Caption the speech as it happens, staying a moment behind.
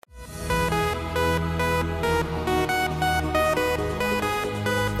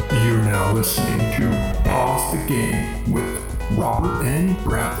are listening to Pause the Game with Robert and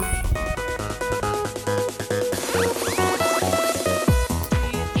Bradley.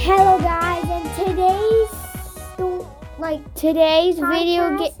 Hello guys, and today's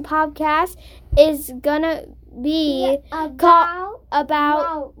podcast is gonna be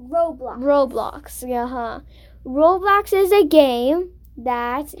about Roblox. Roblox is a game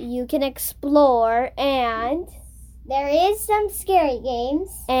that you can explore, and there is some scary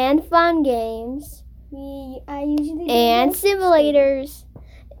games and fun games and simulators.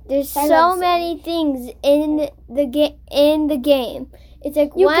 There's so many things in the game. It's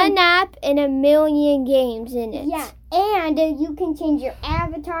like one app and a million games in it. Yeah, and you can change your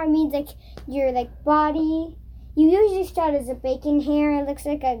avatar. It means like your body. You usually start as a bacon hair. It looks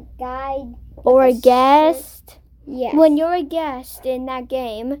like a guy or a guest. Yes. When you're a guest in that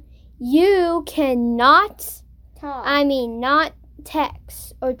game, you cannot talk. Not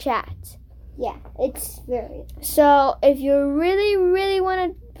text or chat. Yeah, it's very. So if you really, really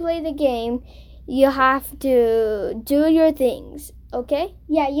want to play the game, you have to do your things. Okay?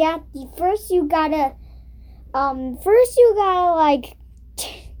 Yeah. First you gotta kind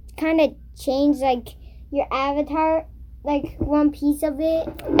of change your avatar, one piece of it.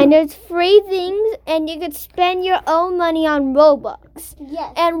 And there's free things, and you could spend your own money on Robux.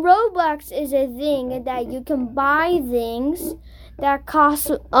 Yes. And Robux is a thing that you can buy things that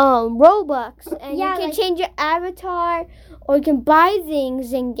cost Robux, and you can change your avatar, or you can buy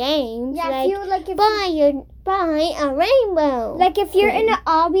things in games. Yeah, buy a rainbow. Like if you're in an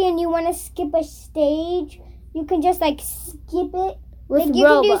obby and you want to skip a stage, you can just skip it with you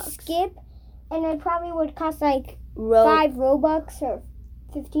Robux. Can do skip, and it probably would cost 5 Robux or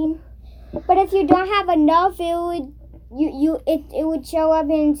 15. But if you don't have enough, it would show up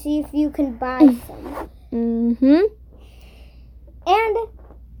and see if you can buy some. Mhm.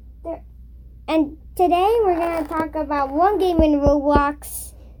 And today we're gonna talk about one game in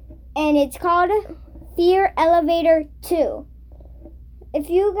Roblox, and it's called Fear Elevator 2. If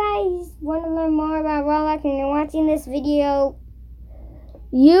you guys want to learn more about Roblox and you're watching this video,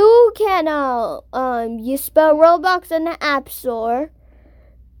 you can you spell Roblox in the App Store,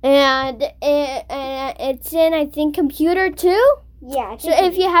 and it's in, I think, computer too. Yeah. So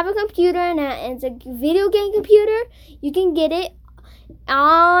if you have a computer and it's a video game computer, you can get it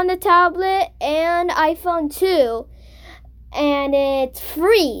on the tablet and iPhone too, and it's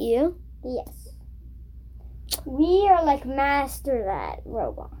free. Yes. We are masters at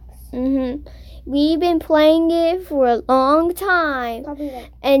Roblox. Mhm. We've been playing it for a long time.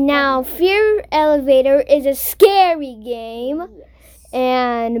 And now Fear Elevator is a scary game. Yes.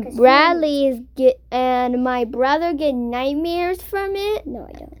 And and my brother get nightmares from it. No,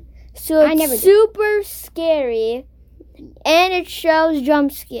 I don't. So it's super scary. And it shows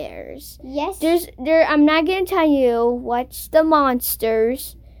jump scares. Yes. I'm not gonna tell you what's the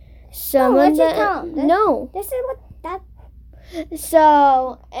monsters. Some of the no. This is what that.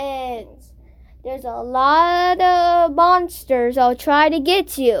 So there's a lot of monsters. I'll try to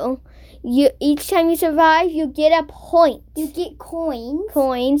get you. Each time you survive, you get a point. You get coins.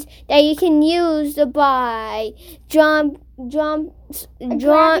 Coins that you can use to buy gravity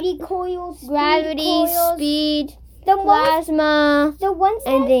coils, speed, plasma, the ones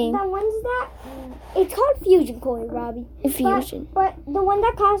that it's called fusion coil, Robbie. Fusion. But the one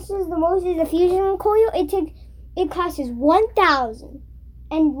that costs the most is the fusion coil. It costs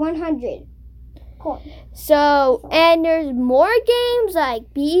 1,100 coins. So, and there's more games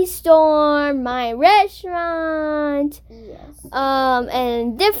like Bee Storm, My Restaurant, yes,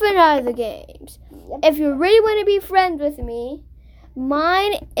 and different other games. Yep. If you really want to be friends with me,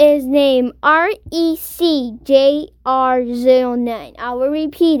 mine is named RECJR09. I will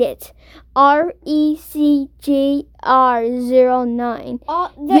repeat it. RECJR09.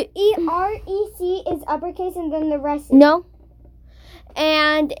 The REC is uppercase and then the rest is... No.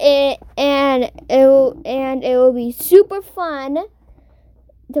 And it will be super fun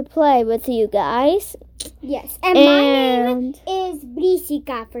to play with you guys. Yes. And my name is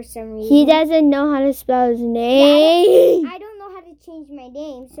Brisica for some reason. He doesn't know how to spell his name. I don't know how to change my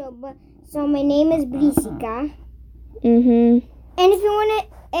name, so my name is Brisica. Mhm. And if you want to,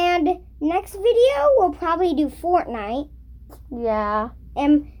 and next video we'll probably do Fortnite. Yeah.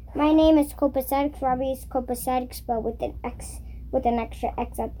 And my name is Copacetic. Robbie is Copacetic, spelled with an X, with an extra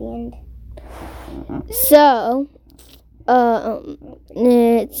X at the end. So,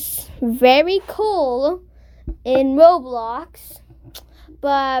 it's very cool in Roblox,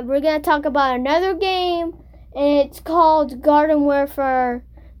 but we're gonna talk about another game, and it's called Garden Warfare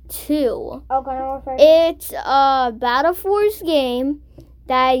 2. Oh, Garden Warfare. It's a Battle Force game,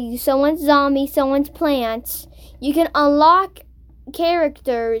 that someone's zombie, someone's plants. You can unlock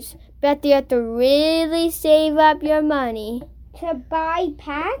characters, but you have to really save up your money to buy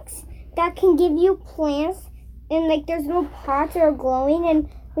packs that can give you plants, and like there's little pots that are glowing, and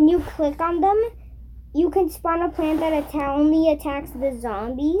when you click on them, you can spawn a plant that only attacks the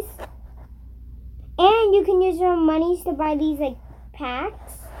zombies. And you can use your monies to buy these like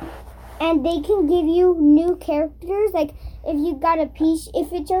packs, and they can give you new characters. Like if you got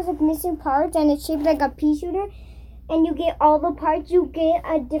if it shows like missing parts and it's shaped like a pea shooter, and you get all the parts, you get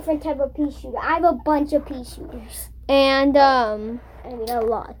a different type of pea shooter. I have a bunch of pea shooters. And I mean a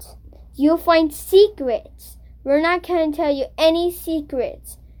lot. You'll find secrets. We're not going to tell you any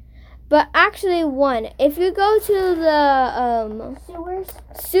secrets. But actually one. If you go to the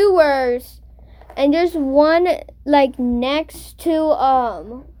sewers, and there's one like next to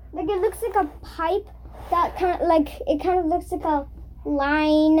like it looks like a pipe that kind of looks like a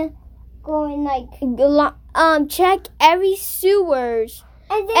line going like check every sewers.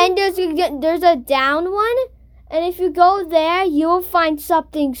 And there's a down one. And if you go there, you'll find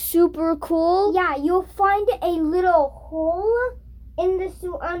something super cool. Yeah, you'll find a little hole in the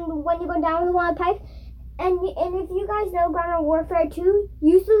when you go down the one pipe. And if you guys know Garden Warfare 2,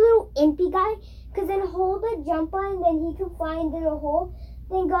 use the little impy guy, because then hold the jump button, then he can find the little hole.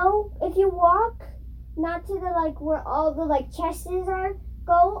 Then go, if you walk, not to the like where all the like chests are,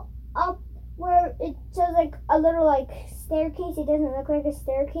 go up where it shows like a little like staircase. It doesn't look like a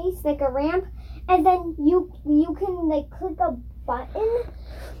staircase, like a ramp. And then you can like click a button.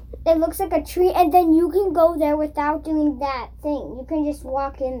 It looks like a tree, and then you can go there without doing that thing. You can just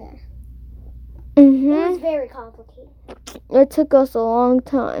walk in there. Mm-hmm. It was very complicated. It took us a long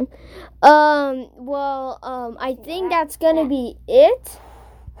time. I think that's gonna be it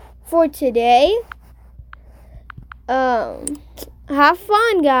for today. Have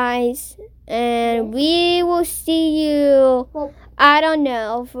fun, guys, and we will see you. I don't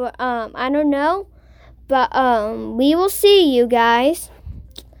know, but we will see you guys.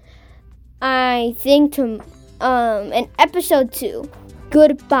 I think in episode 2.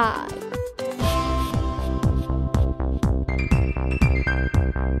 Goodbye.